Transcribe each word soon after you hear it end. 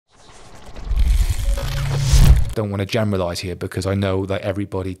don't want to generalize here because I know that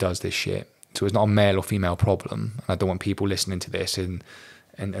everybody does this shit. So it's not a male or female problem. I don't want people listening to this and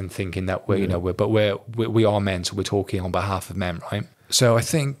thinking that we're, you know, we are men, so we're talking on behalf of men, right? So I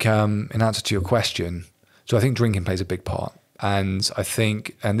think, in answer to your question, so I think drinking plays a big part. And I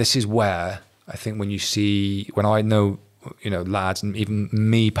think, and this is where I think when I know, you know, lads, and even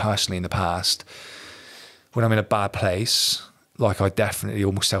me personally in the past, when I'm in a bad place, like I definitely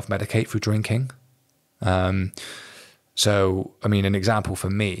almost self-medicate through drinking. So, I mean, an example for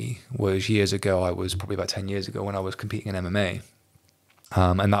me was years ago, I was probably about 10 years ago when I was competing in MMA.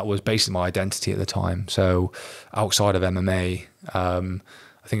 And that was basically my identity at the time. So outside of MMA,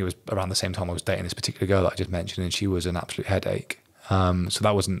 I think it was around the same time I was dating this particular girl that I just mentioned, and she was an absolute headache. So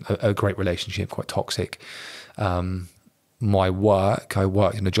that wasn't a great relationship, quite toxic. My work, I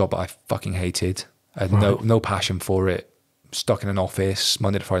worked in a job that I fucking hated. I had no passion for it. Stuck in an office,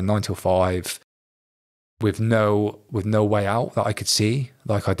 Monday to Friday, 9 till 5, with no way out that I could see.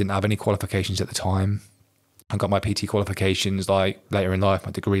 Like I didn't have any qualifications at the time. I got my PT qualifications like later in life,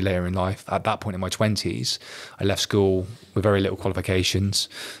 my degree later in life. At that point in my 20s, I left school with very little qualifications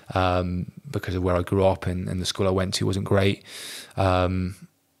because of where I grew up, and the school I went to wasn't great.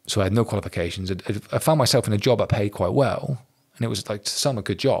 So I had no qualifications. I found myself in a job that paid quite well, and it was like to some a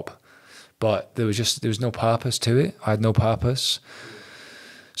good job, but there was no purpose to it. I had no purpose.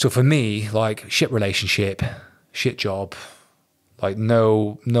 So for me, like shit relationship, shit job, like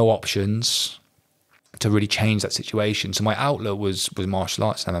no options to really change that situation. So my outlook was martial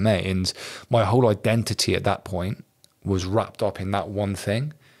arts and MMA, and my whole identity at that point was wrapped up in that one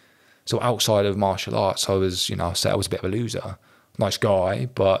thing. So outside of martial arts, I was, you know, I was a bit of a loser. Nice guy,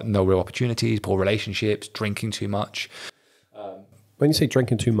 but no real opportunities, poor relationships, drinking too much. When you say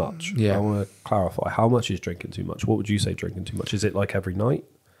drinking too much, yeah. I want to clarify, how much is drinking too much? What would you say drinking too much? Is it like every night?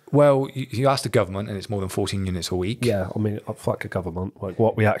 Well, you ask the government, and it's more than 14 units a week. Yeah, I mean, fuck a government. Like,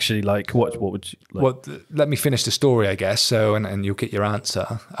 what we actually like, what would you like? Well, let me finish the story, I guess. So, and you'll get your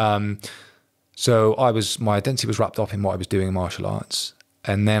answer. So my identity was wrapped up in what I was doing in martial arts,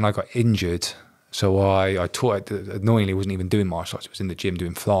 and then I got injured. So I taught, annoyingly, wasn't even doing martial arts. I was in the gym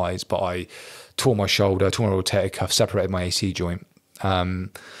doing flies, but I tore my shoulder, tore my rotator cuff, separated my AC joint. And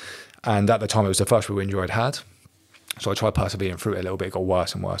at the time, it was the first real injury I'd had. So I tried persevering through it a little bit. It got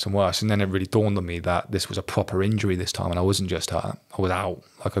worse and worse and worse. And then it really dawned on me that this was a proper injury this time. And I wasn't just hurt. I was out.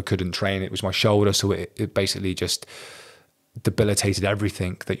 Like I couldn't train. It was my shoulder. So it basically just debilitated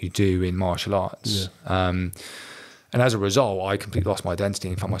everything that you do in martial arts. Yeah. And as a result, I completely lost my identity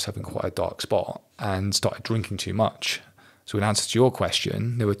and found myself in quite a dark spot and started drinking too much. So in answer to your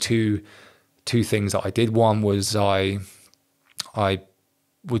question, there were two things that I did. One was I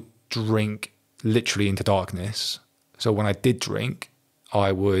would drink literally into darkness. So when I did drink,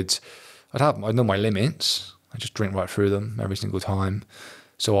 I'd know my limits. I just drink right through them every single time.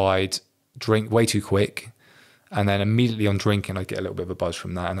 So I'd drink way too quick, and then immediately on drinking, I'd get a little bit of a buzz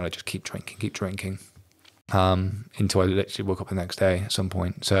from that, and then I'd just keep drinking, until I literally woke up the next day at some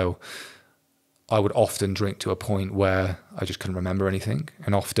point. So I would often drink to a point where I just couldn't remember anything,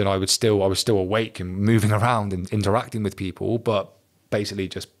 and often I was still awake and moving around and interacting with people, but basically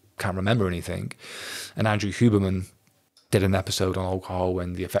just can't remember anything. And Andrew Huberman did an episode on alcohol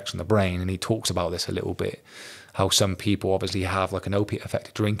and the effects on the brain, and he talks about this a little bit, how some people obviously have like an opiate effect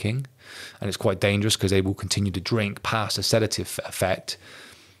of drinking, and it's quite dangerous because they will continue to drink past a sedative effect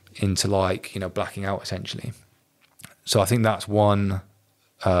into, like, you know, blacking out essentially. So I think that's one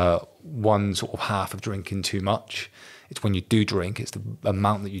sort of half of drinking too much. It's when you do drink, it's the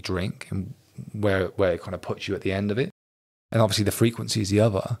amount that you drink and where it kind of puts you at the end of it. And obviously the frequency is the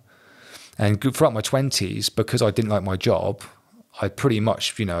other. And throughout my 20s, because I didn't like my job, I pretty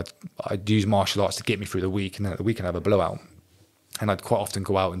much, you know, I'd use martial arts to get me through the week, and then at the weekend I'd have a blowout. And I'd quite often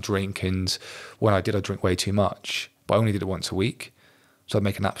go out and drink, and when I did, I'd drink way too much. But I only did it once a week. So I'd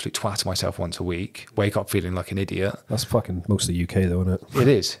make an absolute twat of myself once a week, wake up feeling like an idiot. That's fucking most of the UK though, isn't it? It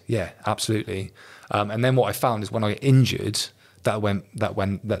is, yeah, absolutely. And then what I found is when I got injured, that went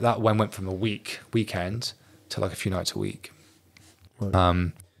from a weekend to like a few nights a week.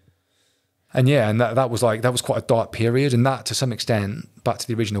 Right. And yeah, and that was quite a dark period, and that to some extent, back to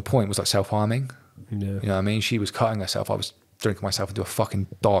the original point, was like self-harming. Yeah. You know what I mean? She was cutting herself, I was drinking myself into a fucking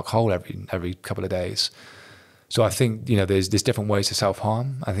dark hole every couple of days. So I think, you know, there's different ways to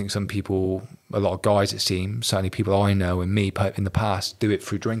self-harm. I think some people, a lot of guys it seems, certainly people I know and me in the past, do it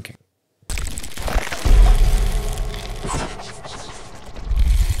through drinking.